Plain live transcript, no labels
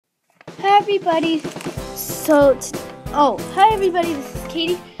everybody. Hi everybody. This is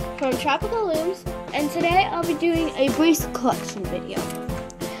Katie from Tropical Looms, and today I'll be doing a bracelet collection video.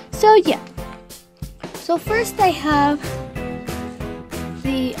 So first I have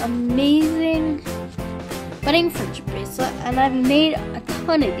the amazing wedding friendship bracelet, and I've made a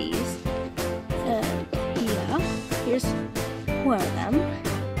ton of these. Here's one of them,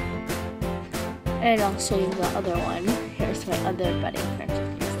 and I'll show you the other one. Here's my other wedding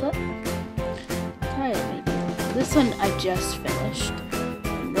friendship bracelet. This one I just finished,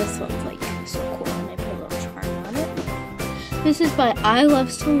 and this one's like so cool, and I put a little charm on it. This is by I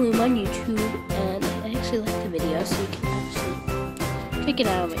Love to Loom on YouTube, and I actually like the video, so you can actually check it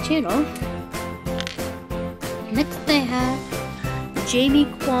out on my channel. Next I have Jamie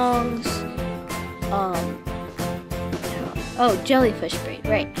Kwong's jellyfish braid.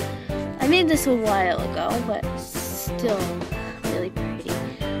 Right, I made this a while ago, but still really pretty.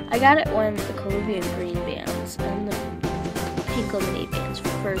 I got it when the Colombian green bands and the pink lemonade bands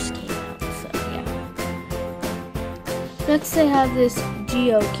first came out, so yeah. Next I have this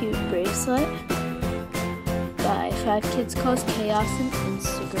Geo-Cute bracelet by 5 Kids Cause Chaos on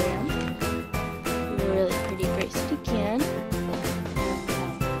Instagram. Really pretty bracelet again.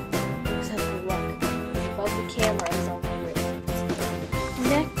 Looks like a look above the cameras on the bracelets.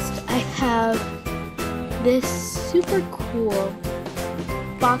 Next I have this super cool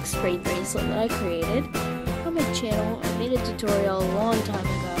box braid bracelet that I created on my channel. I made a tutorial a long time ago.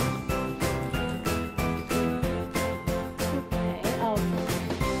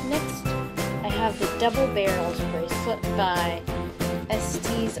 Next I have the double barrels bracelet by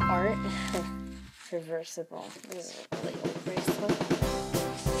ST's Art. Reversible. This is a really old bracelet.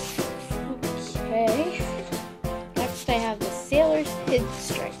 Okay. Next I have the Sailor's Hid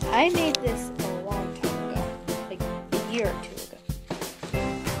Stripe. I made this a long time ago, like a year or two ago.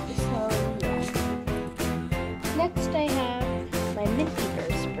 Next I have my Minty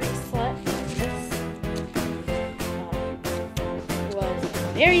Burst bracelet. This was a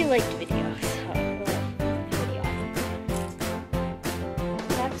very liked video, so video.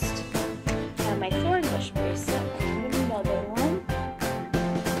 Next I have my Thornbush bracelet. I have another one.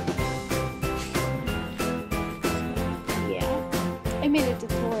 Yeah, I made a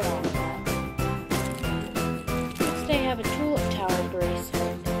tutorial on that. Next I have a Tulip Tower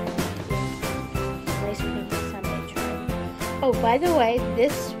bracelet. Nice pink. Oh, by the way,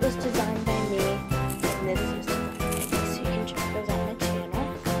 this was designed by me, and this is designed by me, so you can check those out on my channel.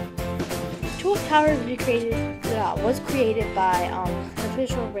 Tulip Tower was created by the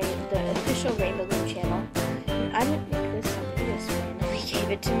official Rainbow Loom channel, and I didn't make this, somebody just randomly gave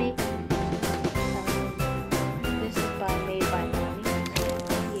it to me. This is made by Mommy.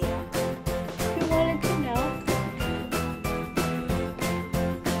 Yeah. If you wanted to know,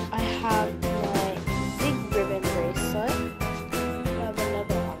 I have my Zig ribbon bracelet.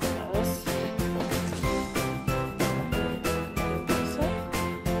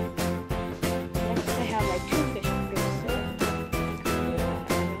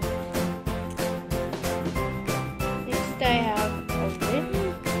 I have a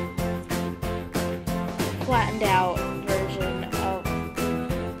written, flattened out version of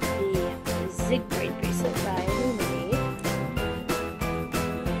the Zig braid bracelet by Illuminate.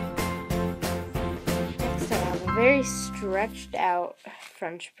 Next I have a very stretched out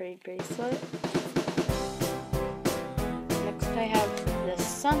French braid bracelet. Next I have the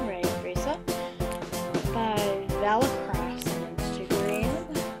Sunray bracelet by Valacross on Instagram.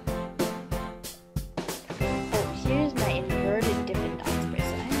 Here's my inverted Dippin' Dots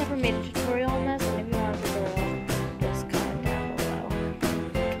bracelet. I never made a tutorial on this, and if you want a tutorial, just comment down below.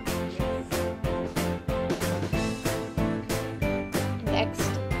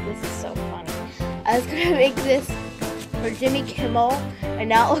 Next, this is so funny. I was gonna make this for Jimmy Kimmel, and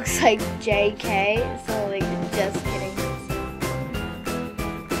now it looks like JK, so like, just kidding.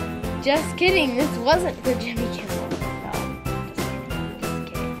 Just kidding, this wasn't for Jimmy Kimmel.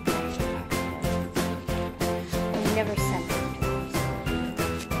 Never sent them to us.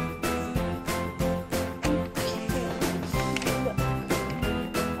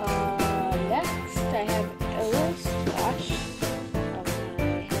 Next I have a little swatch of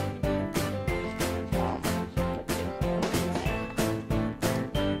my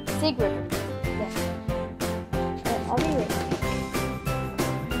Zig ribbon. I'll be right back.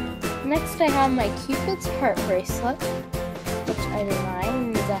 Next I have my Cupid's Heart bracelet, which I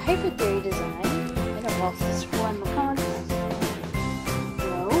designed. It's a Hyper Theory design. I don't know if this won the contest.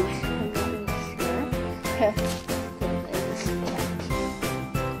 No, I'm not really sure.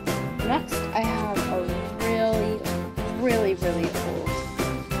 Next, I have a really old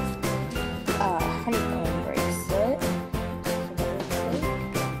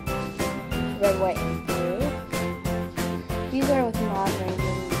are white and blue. These are with non-random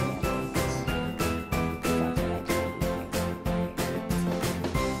diamonds.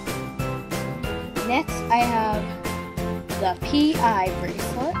 Next, I have the PI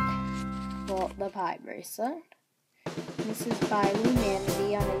bracelet. Well, the pie bracelet. This is by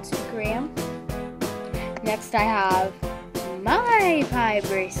Humanity on Instagram. Next, I have my pie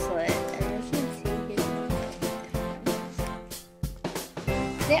bracelet. And as you can see,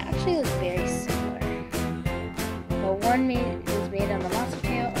 they actually look very similar. But one is made on the monster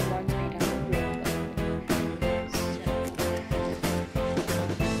tail and one's made on the real one. So,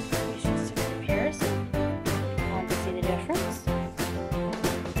 here's just a comparison. Want to see the difference?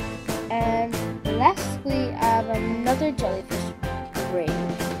 And lastly, I have another jellyfish braid.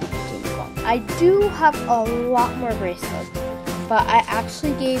 I do have a lot more bracelets, but I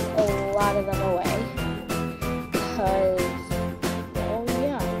actually gave a lot of them away because, oh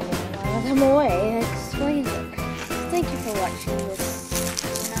yeah, I gave a lot of them away. That explains it. Thank you for watching this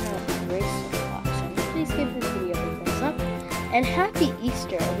bracelet collection. Please give this video a thumbs up, and happy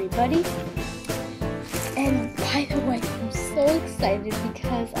Easter, everybody. And by the way, I'm so excited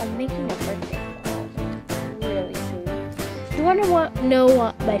because I'm making a birthday vlog really soon. If you want to know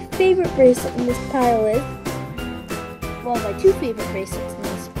what my favorite bracelet in this pile is, well, my two favorite bracelets in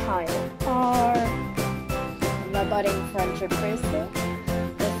this pile are the budding friendship bracelet,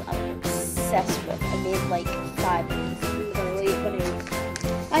 this I'm obsessed with. I made like 5 of these literally, but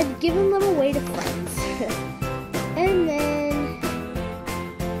I've given them away to friends. And then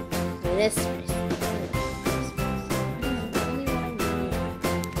this bracelet.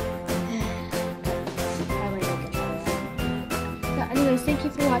 Anyways, thank you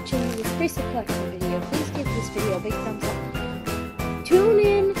for watching this bracelet collection video. Please give this video a big thumbs up. Tune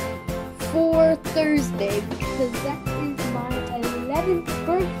in for Thursday because that is my 11th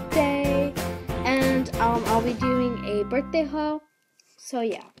birthday, and I'll be doing a birthday haul. So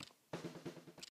yeah.